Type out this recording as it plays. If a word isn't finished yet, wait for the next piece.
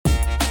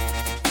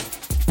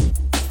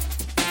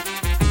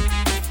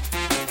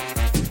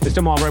It's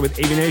Tim Albright with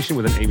AVNation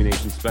with an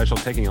AVNation special,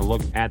 taking a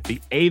look at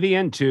the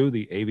AVN2,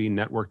 the AV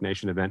Network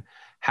Nation event,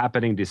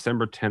 happening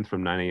December 10th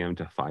from 9 a.m.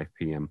 to 5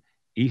 p.m.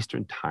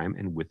 Eastern Time.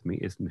 And with me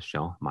is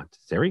Michelle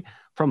Montesseri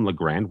from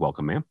Legrand.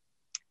 Welcome, ma'am.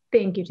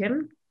 Thank you,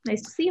 Tim.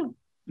 Nice to see you.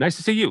 Nice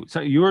to see you. So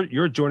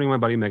you're joining my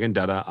buddy Megan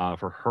Dutta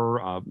for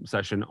her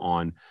session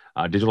on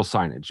digital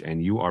signage,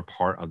 and you are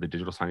part of the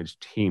digital signage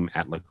team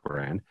at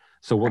Legrand.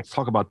 So let's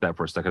talk about that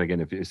for a second.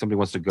 Again, if somebody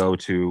wants to go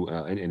to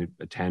and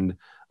attend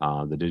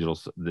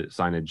the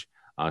signage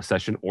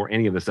session or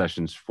any of the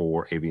sessions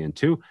for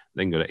AVN2,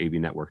 they can go to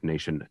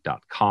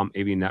avnetworknation.com,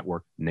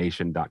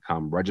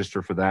 avnetworknation.com.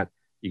 Register for that.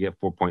 You get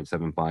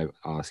 4.75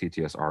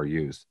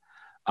 CTSRUs.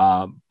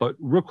 But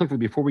real quickly,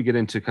 before we get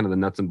into kind of the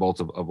nuts and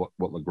bolts of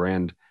what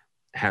Legrand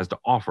has to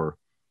offer,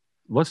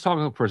 let's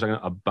talk for a second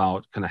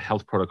about kind of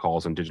health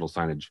protocols and digital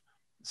signage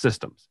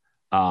systems.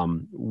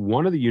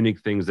 One of the unique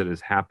things that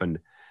has happened,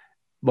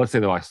 let's say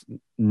the last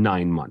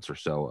 9 months or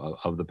so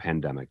of the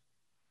pandemic,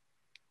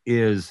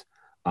 is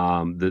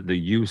the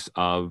use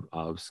of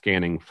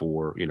scanning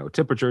for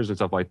temperatures and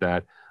stuff like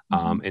that.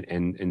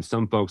 And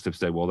some folks have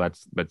said, well,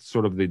 that's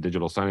sort of the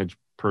digital signage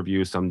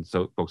purview. Some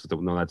folks have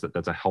said, no,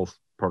 that's a health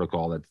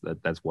protocol.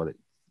 That's what it's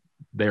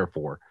there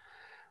for.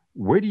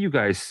 Where do you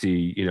guys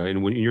see,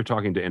 and when you're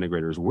talking to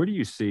integrators, where do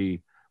you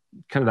see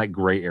kind of that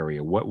gray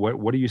area?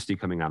 What do you see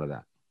coming out of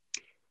that?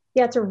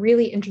 Yeah, it's a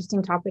really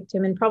interesting topic,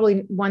 Tim, and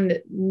probably one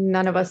that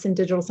none of us in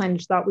digital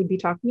signage thought we'd be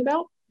talking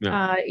about,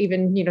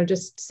 even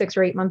just 6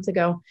 or 8 months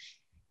ago.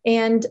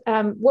 And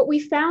what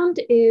we found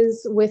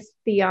is with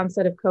the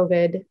onset of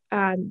COVID,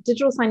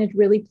 digital signage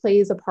really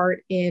plays a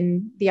part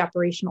in the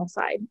operational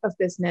side of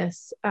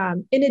business,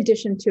 in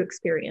addition to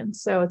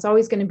experience. So it's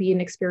always going to be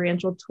an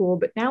experiential tool,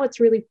 but now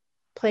it's really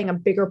playing a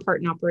bigger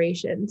part in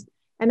operations.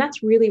 And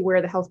that's really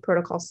where the health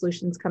protocol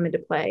solutions come into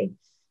play.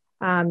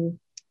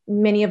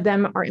 Many of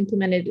them are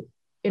implemented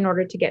in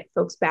order to get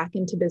folks back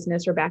into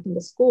business or back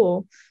into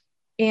school.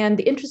 And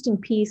the interesting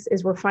piece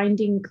is we're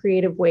finding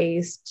creative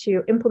ways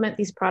to implement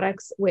these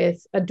products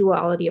with a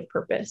duality of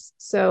purpose.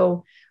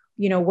 So,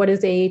 what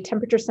is a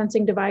temperature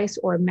sensing device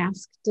or a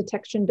mask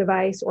detection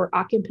device or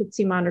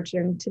occupancy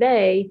monitoring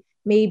today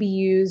may be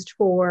used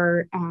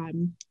for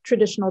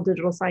traditional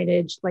digital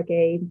signage, like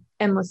a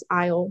endless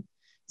aisle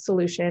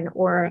solution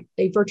or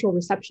a virtual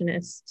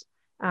receptionist,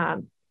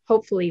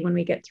 hopefully when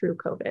we get through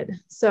COVID.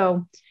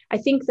 So I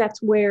think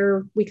that's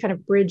where we kind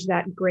of bridge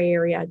that gray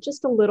area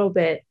just a little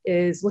bit,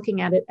 is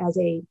looking at it as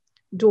a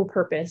dual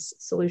purpose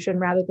solution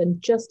rather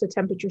than just a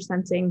temperature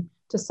sensing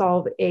to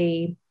solve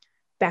a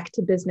back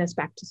to business,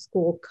 back to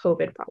school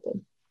COVID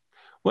problem.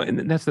 Well,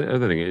 and that's the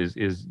other thing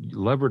is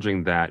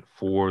leveraging that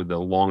for the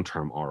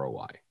long-term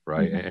ROI,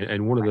 right? Mm-hmm.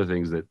 And one of the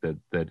things that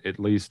at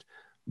least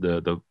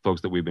the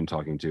folks that we've been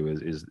talking to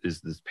is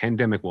this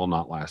pandemic will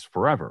not last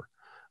forever.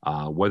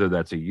 Whether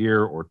that's a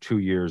year or 2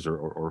 years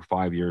or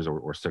 5 years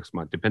or 6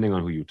 months, depending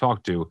on who you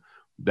talk to,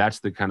 that's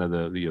the kind of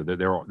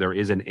there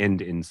is an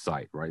end in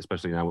sight, right?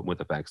 Especially now with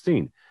the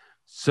vaccine.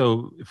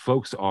 So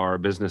folks are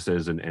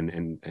businesses and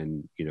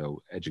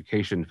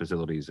education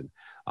facilities and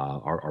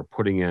are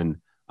putting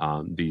in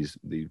these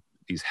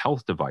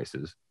health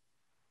devices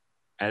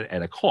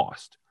at a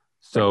cost.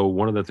 So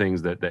one of the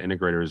things that the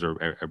integrators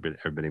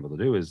have been able to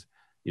do is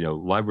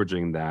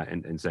leveraging that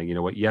and saying,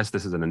 yes,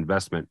 this is an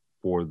investment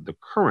for the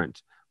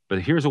current,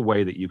 but here's a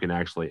way that you can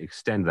actually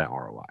extend that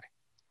ROI.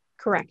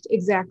 Correct.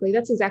 Exactly.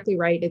 That's exactly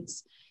right.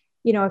 It's,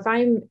 if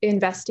I'm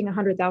investing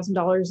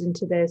 $100,000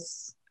 into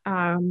this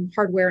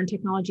hardware and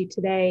technology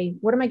today,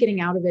 what am I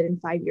getting out of it in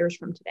 5 years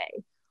from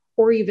today?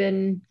 Or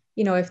even,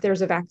 if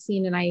there's a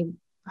vaccine and I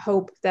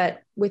hope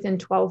that within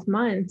 12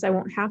 months, I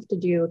won't have to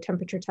do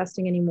temperature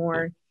testing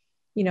anymore.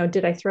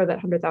 Did I throw that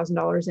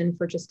 $100,000 in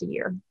for just a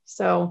year?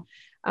 So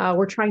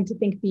we're trying to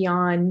think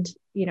beyond,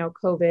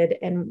 COVID,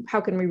 and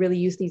how can we really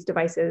use these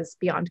devices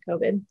beyond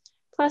COVID?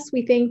 Plus,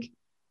 we think,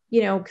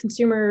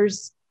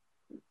 consumers'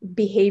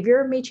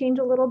 behavior may change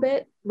a little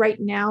bit. Right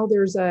now,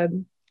 there's a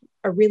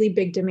really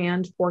big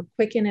demand for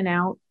quick in and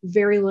out,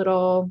 very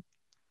little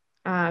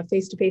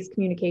face-to-face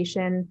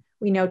communication.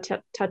 We know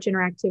touch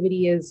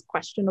interactivity is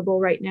questionable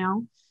right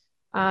now.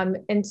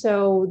 And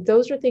so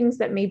those are things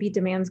that may be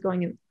demands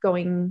going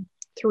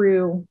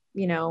through,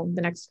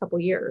 the next couple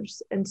of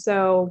years. And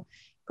so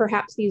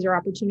perhaps these are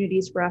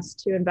opportunities for us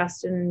to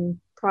invest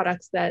in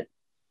products that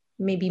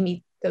maybe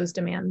meet those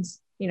demands,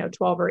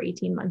 12 or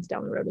 18 months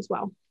down the road as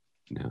well.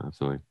 Yeah,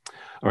 absolutely.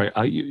 All right.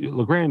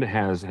 Legrand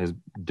has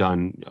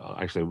done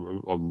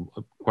actually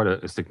quite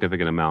a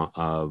significant amount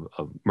of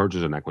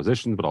mergers and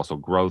acquisitions, but also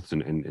growths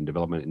and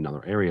development in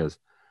other areas,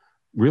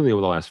 really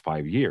over the last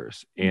 5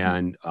 years.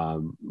 Mm-hmm.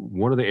 And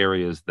one of the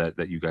areas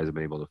that you guys have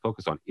been able to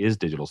focus on is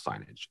digital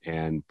signage.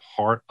 And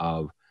part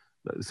of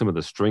some of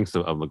the strengths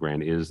of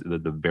Legrand is the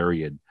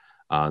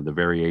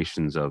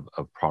variations of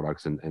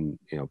products and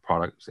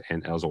products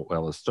and as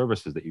well as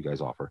services that you guys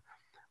offer.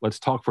 Let's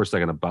talk for a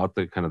second about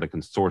the kind of the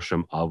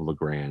consortium of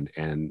Legrand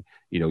and,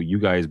 you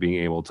guys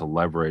being able to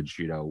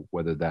leverage,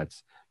 whether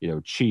that's,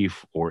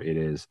 Chief, or it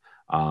is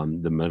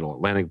the Middle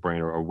Atlantic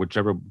brand, or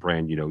whichever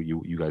brand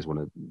you guys want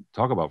to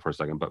talk about for a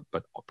second,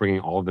 but bringing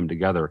all of them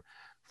together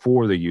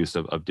for the use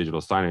of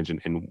digital signage,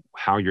 and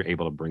how you're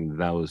able to bring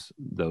those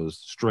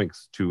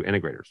strengths to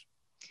integrators.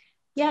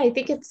 Yeah, I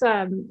think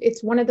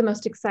it's one of the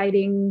most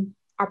exciting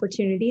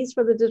opportunities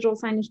for the digital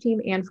signage team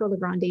and for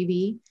Legrand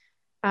AV.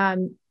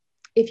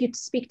 If you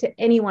speak to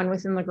anyone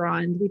within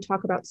Legrand, we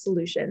talk about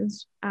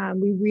solutions.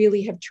 We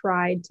really have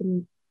tried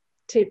to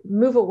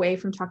move away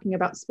from talking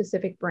about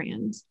specific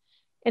brands.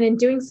 And in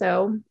doing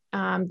so,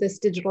 this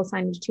digital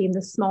signage team,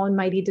 this small and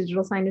mighty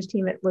digital signage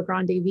team at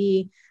Legrand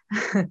AV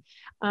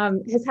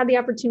has had the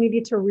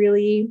opportunity to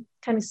really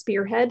kind of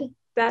spearhead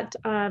that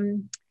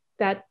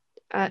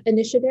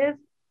initiative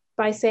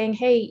by saying,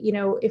 hey,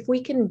 if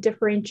we can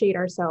differentiate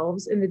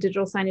ourselves in the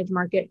digital signage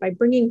market by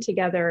bringing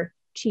together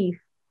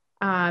Chief,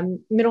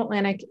 Middle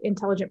Atlantic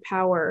Intelligent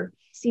Power,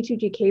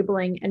 C2G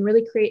cabling, and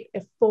really create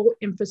a full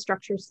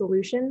infrastructure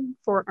solution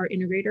for our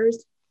integrators.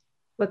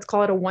 Let's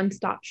call it a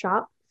one-stop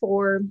shop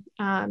for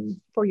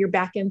your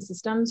back-end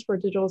systems for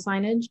digital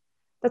signage.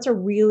 That's a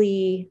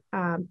really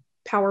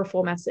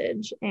powerful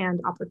message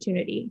and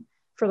opportunity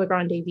for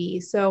Legrand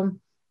AV. So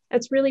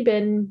it's really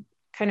been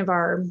kind of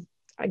our,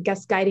 I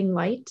guess, guiding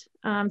light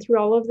through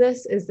all of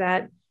this, is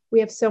that we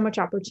have so much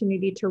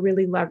opportunity to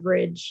really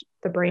leverage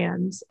the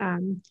brands.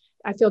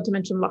 I failed to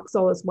mention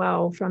Luxol as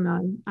well from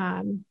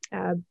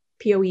a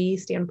POE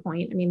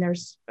standpoint. I mean,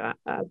 there's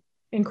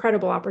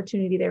incredible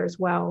opportunity there as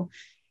well.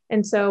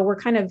 And so we're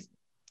kind of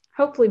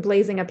hopefully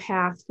blazing a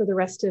path for the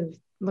rest of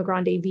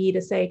Legrand AV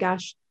to say,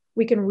 gosh,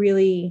 we can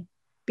really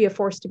be a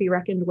force to be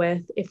reckoned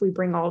with if we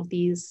bring all of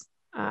these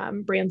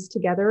brands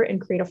together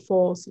and create a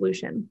full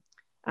solution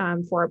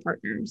for our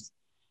partners.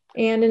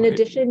 And in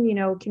addition,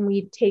 can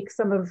we take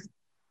some of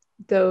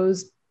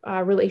those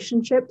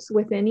relationships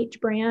within each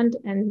brand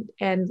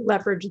and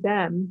leverage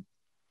them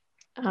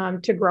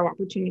to grow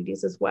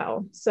opportunities as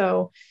well.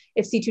 So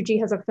if C2G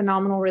has a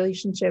phenomenal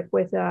relationship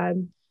with a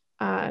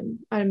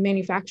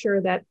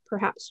manufacturer that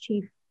perhaps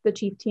the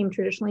Chief team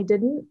traditionally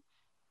didn't,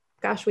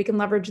 gosh, we can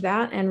leverage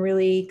that and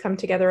really come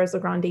together as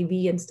Legrand AV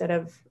instead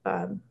of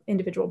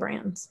individual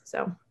brands.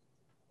 So,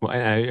 well,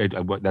 I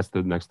that's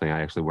the next thing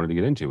I actually wanted to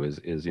get into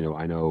is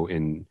I know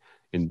in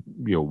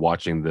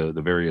watching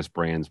the various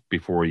brands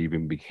before it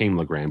even became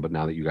Legrand, but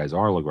now that you guys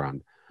are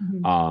Legrand,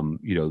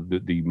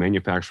 the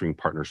manufacturing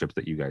partnerships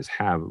that you guys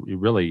have, it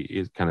really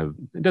is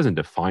it doesn't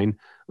define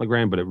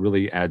Legrand, but it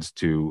really adds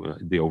to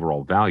the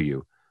overall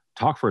value.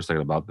 Talk for a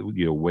second about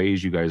the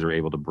ways you guys are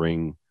able to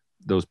bring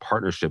those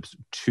partnerships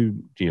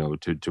to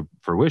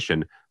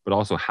fruition, but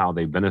also how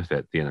they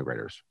benefit the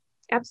integrators.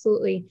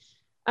 Absolutely.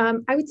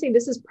 I would say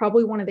this is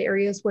probably one of the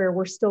areas where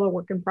we're still a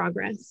work in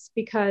progress,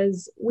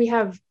 because we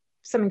have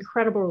some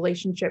incredible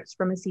relationships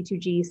from a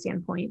C2G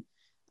standpoint.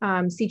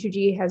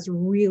 C2G has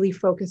really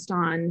focused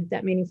on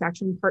that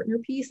manufacturing partner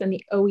piece and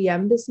the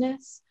OEM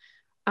business.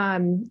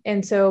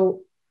 And so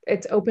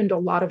it's opened a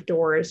lot of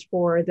doors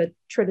for the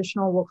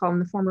traditional, we'll call them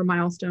the former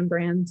milestone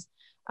brands,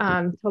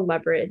 to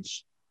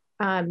leverage.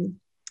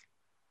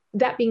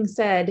 That being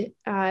said,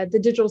 the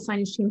digital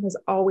signage team has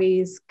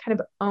always kind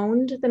of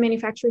owned the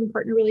manufacturing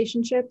partner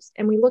relationships.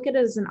 And we look at it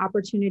as an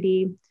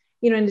opportunity,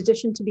 in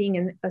addition to being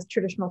in a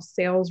traditional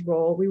sales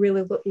role, we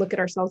really look at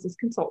ourselves as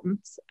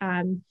consultants.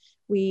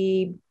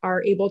 We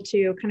are able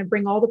to kind of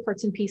bring all the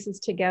parts and pieces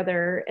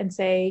together and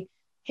say,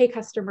 hey,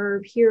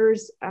 customer,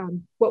 here's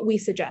what we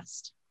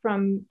suggest.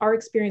 From our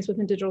experience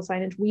within digital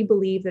signage, we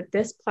believe that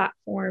this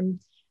platform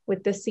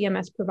with this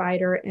CMS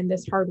provider and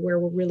this hardware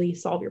will really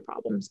solve your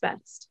problems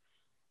best.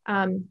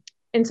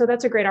 And so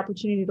that's a great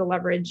opportunity to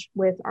leverage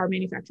with our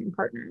manufacturing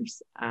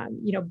partners,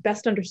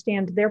 best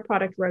understand their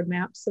product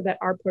roadmaps so that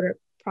our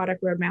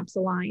product roadmaps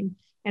align,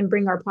 and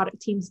bring our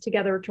product teams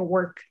together to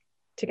work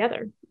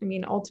together. I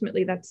mean,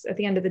 ultimately, that's at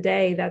the end of the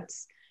day,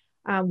 that's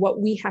what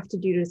we have to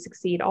do to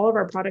succeed. All of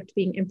our product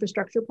being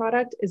infrastructure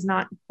product is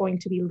not going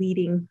to be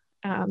leading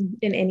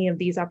in any of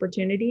these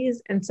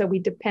opportunities. And so we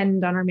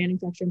depend on our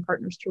manufacturing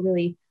partners to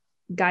really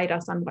guide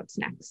us on what's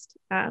next.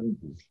 And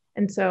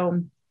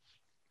so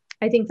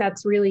I think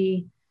that's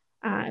really,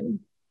 I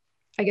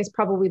guess,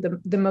 probably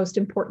the most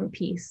important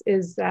piece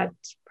is that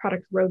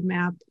product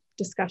roadmap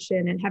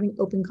discussion and having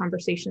open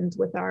conversations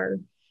with our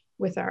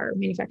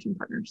manufacturing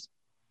partners.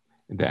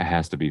 That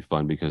has to be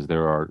fun, because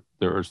there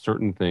are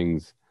certain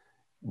things,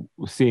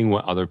 seeing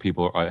what other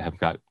people have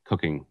got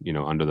cooking,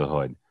 under the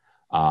hood,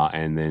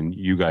 and then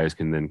you guys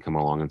can then come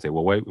along and say,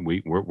 well, wait,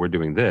 we're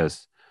doing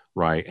this,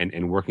 right,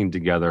 and working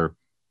together.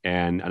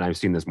 And I've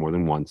seen this more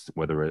than once,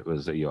 whether it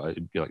was a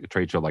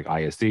trade show like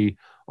ISE,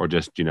 or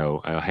just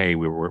hey,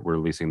 we're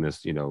releasing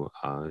this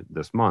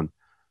this month,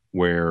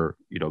 where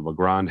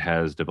Legrand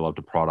has developed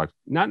a product,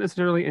 not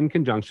necessarily in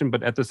conjunction,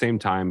 but at the same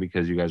time,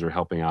 because you guys are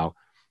helping out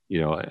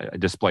a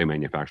display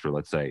manufacturer,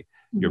 let's say.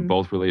 Mm-hmm. You're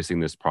both releasing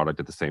this product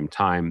at the same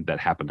time that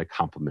happen to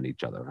complement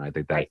each other, and I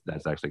think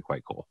that's actually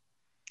quite cool.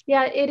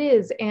 Yeah, it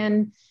is.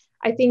 And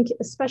I think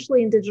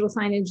especially in digital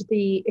signage,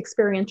 the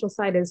experiential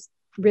side is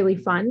really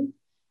fun.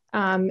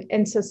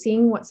 And so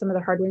seeing what some of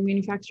the hardware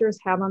manufacturers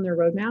have on their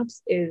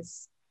roadmaps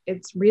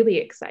it's really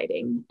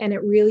exciting. And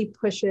it really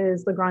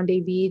pushes Legrand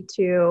AV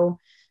to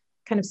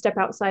kind of step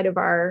outside of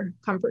our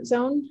comfort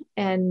zone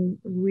and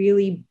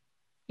really,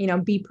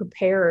 be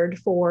prepared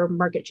for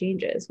market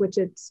changes, which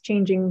it's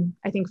changing,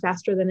 I think,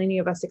 faster than any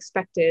of us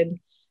expected,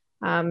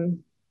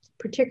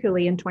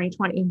 particularly in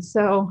 2020.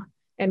 So,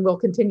 and will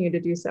continue to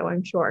do so,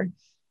 I'm sure.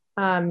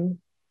 So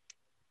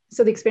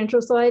the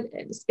experiential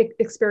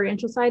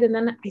side, and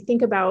then I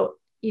think about,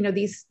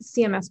 these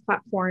CMS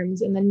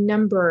platforms and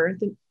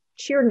the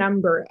sheer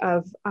number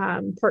of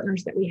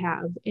partners that we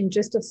have in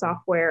just a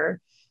software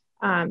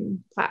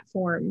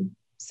platform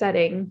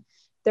setting.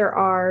 There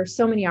are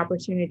so many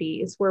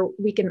opportunities where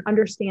we can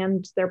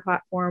understand their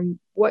platform,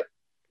 what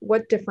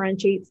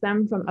differentiates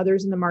them from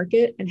others in the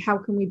market, and how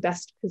can we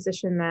best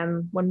position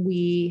them when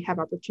we have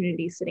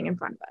opportunities sitting in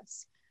front of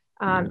us.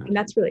 And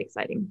that's really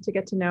exciting to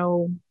get to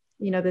know,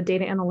 the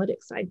data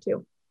analytics side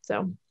too.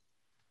 So.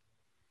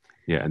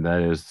 Yeah, and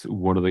that is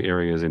one of the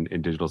areas in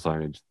digital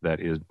signage that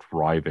is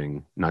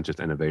driving not just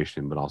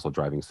innovation, but also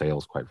driving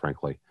sales, quite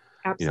frankly.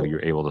 Absolutely.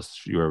 You're able to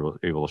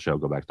show,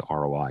 go back to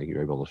ROI.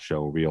 You're able to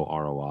show real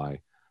ROI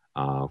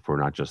for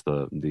not just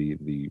the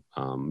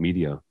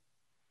media,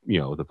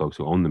 the folks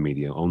who own the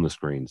media, own the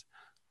screens,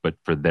 but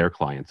for their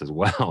clients as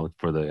well,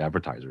 for the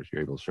advertisers.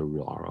 You're able to show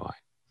real ROI.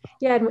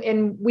 Yeah,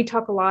 and we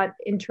talk a lot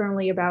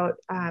internally about,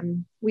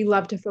 we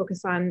love to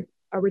focus on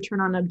a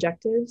return on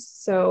objectives.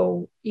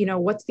 So,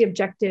 what's the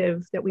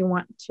objective that we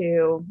want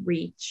to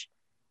reach,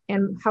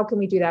 and how can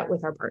we do that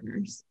with our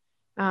partners?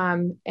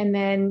 And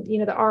then,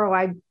 the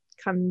ROI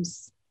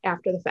comes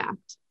after the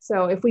fact.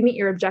 So if we meet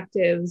your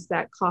objectives,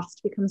 that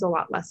cost becomes a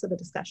lot less of a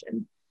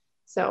discussion.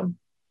 So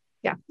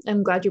yeah,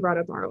 I'm glad you brought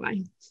up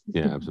ROI.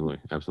 Yeah, absolutely.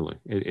 Absolutely.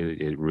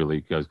 It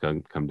really does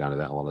come down to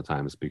that a lot of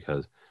times,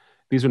 because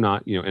these are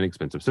not,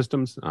 inexpensive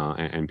systems,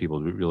 and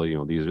people really,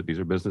 these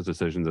are business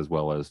decisions as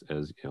well as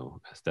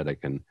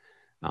aesthetic and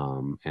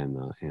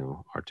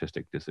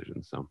artistic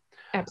decisions. So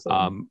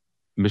absolutely.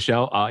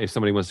 Michelle, if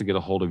somebody wants to get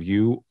a hold of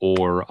you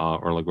or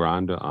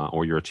Legrand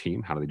or your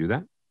team, how do they do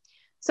that?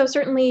 So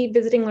certainly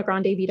visiting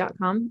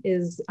legrandav.com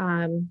is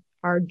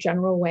our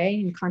general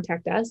way, and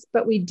contact us.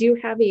 But we do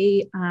have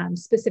a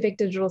specific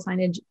digital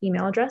signage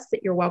email address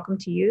that you're welcome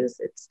to use.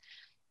 It's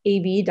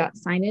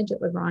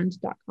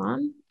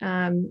av.signage@legrand.com.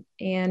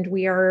 And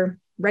we are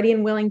ready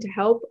and willing to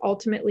help.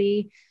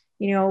 Ultimately,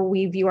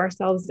 we view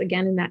ourselves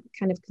again in that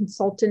kind of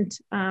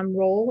consultant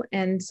role.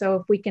 And so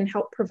if we can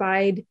help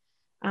provide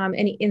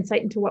any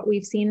insight into what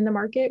we've seen in the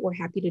market, we're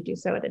happy to do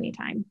so at any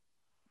time.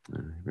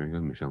 Very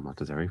good. Michelle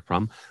Montazeri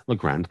from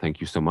Legrand.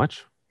 Thank you so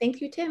much.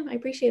 Thank you, Tim. I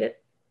appreciate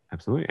it.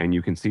 Absolutely. And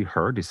you can see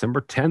her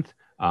December 10th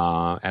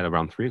at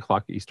around 3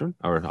 o'clock Eastern,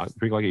 for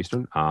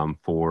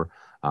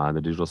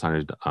the digital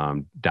signage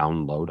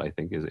download, I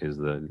think is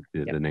the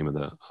name of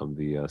the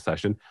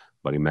session.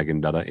 Buddy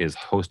Megan Dutta is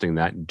hosting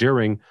that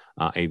during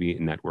AV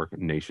Network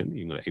Nation.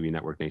 You can go to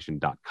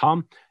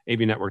avnetworknation.com,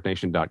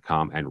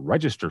 avnetworknation.com, and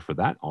register for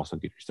that. Also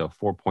get yourself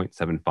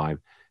 4.75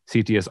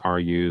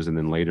 CTSRUs, and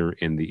then later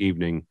in the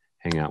evening,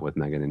 hang out with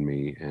Megan and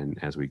me, and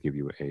as we give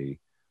you a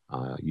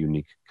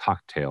unique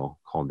cocktail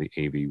called the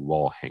AV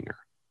Wall Hanger.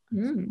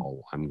 That's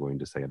all I'm going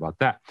to say about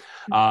that.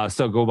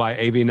 So go by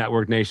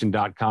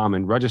avnetworknation.com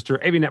and register,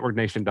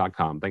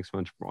 avnetworknation.com. Thanks so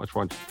much for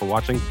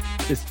watching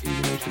this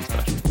AVNation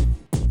special.